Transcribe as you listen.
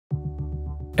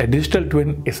A digital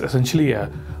twin is essentially a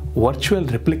virtual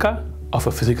replica of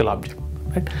a physical object.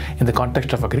 Right? In the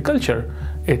context of agriculture,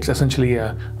 it's essentially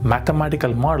a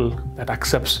mathematical model that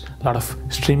accepts a lot of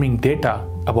streaming data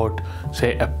about,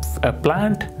 say, a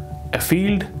plant, a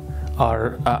field,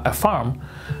 or a farm,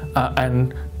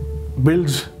 and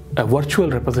builds a virtual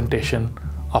representation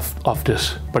of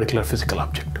this particular physical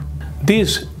object.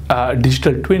 These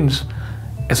digital twins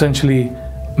essentially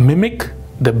mimic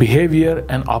the behavior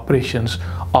and operations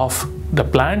of the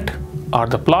plant or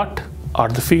the plot or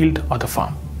the field or the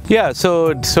farm. Yeah,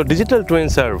 so digital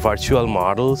twins are virtual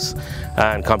models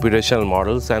and computational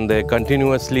models, and they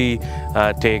continuously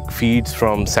take feeds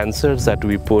from sensors that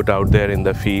we put out there in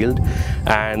the field,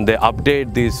 and they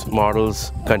update these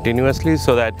models continuously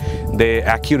so that they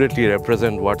accurately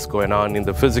represent what's going on in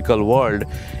the physical world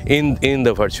in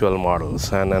the virtual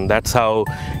models, and that's how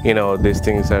these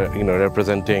things are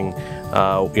representing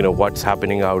what's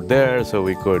happening out there. So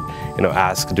we could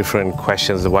ask different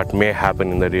questions of what may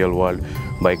happen in the real world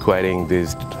by querying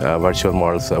these virtual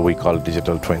models that we call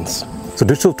digital twins. So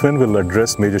digital twin will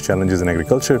address major challenges in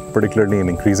agriculture, particularly in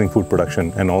increasing food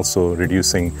production and also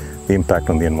reducing the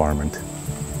impact on the environment.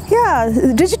 Yeah,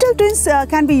 digital twins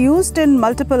can be used in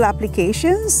multiple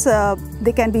applications.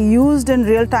 They can be used in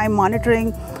real-time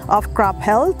monitoring of crop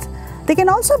health. They can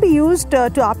also be used to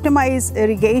optimize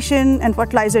irrigation and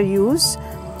fertilizer use.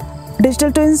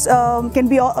 Digital twins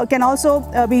can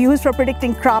also be used for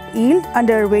predicting crop yield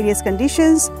under various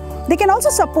conditions. They can also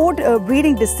support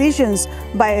breeding decisions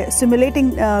by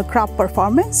simulating crop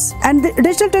performance. And the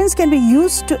digital twins can be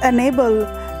used to enable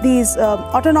these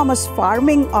autonomous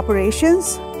farming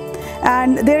operations.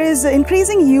 And there is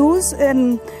increasing use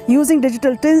in using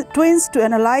digital twins to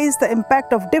analyze the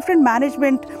impact of different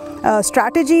management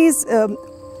strategies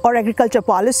or agriculture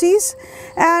policies.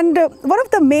 And one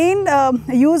of the main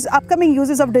upcoming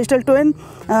uses of digital twin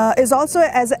is also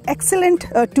as excellent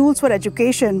tools for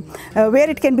education, where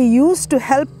it can be used to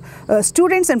help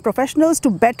students and professionals to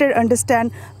better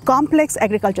understand complex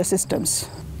agriculture systems.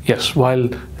 Yes, while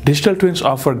digital twins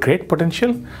offer great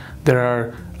potential, there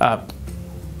are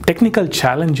technical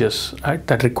challenges, right,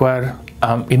 that require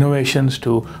innovations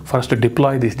for us to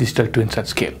deploy these digital twins at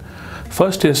scale.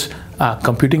 First is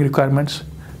computing requirements.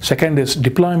 Second is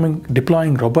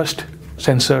deploying robust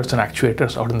sensors and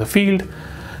actuators out in the field.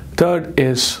 Third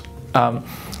is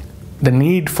the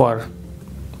need for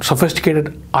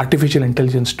sophisticated artificial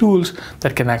intelligence tools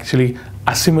that can actually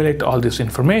assimilate all this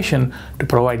information to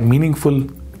provide meaningful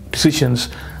decisions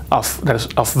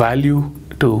of value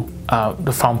to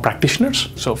the farm practitioners.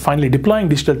 So finally, deploying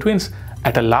digital twins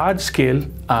at a large scale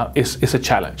is a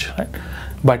challenge, right?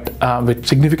 But with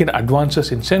significant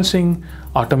advances in sensing,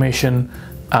 automation,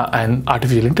 and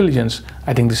artificial intelligence,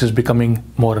 I think this is becoming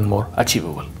more and more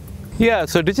achievable. Yeah,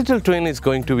 so digital twin is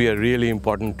going to be a really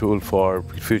important tool for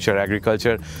future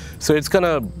agriculture. So it's going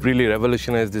to really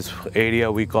revolutionize this area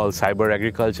we call cyber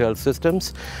agricultural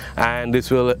systems, and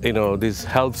this will, this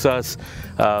helps us,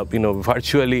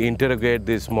 virtually interrogate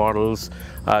these models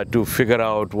to figure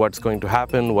out what's going to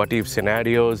happen, what if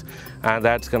scenarios, and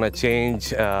that's going to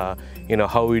change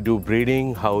how we do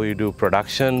breeding, how we do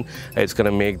production. It's going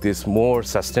to make this more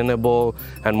sustainable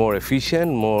and more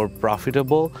efficient, more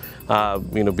profitable,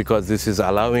 because this is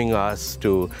allowing us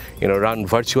to run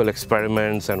virtual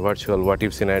experiments and virtual what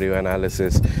if scenario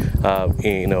analysis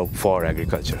for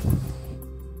agriculture.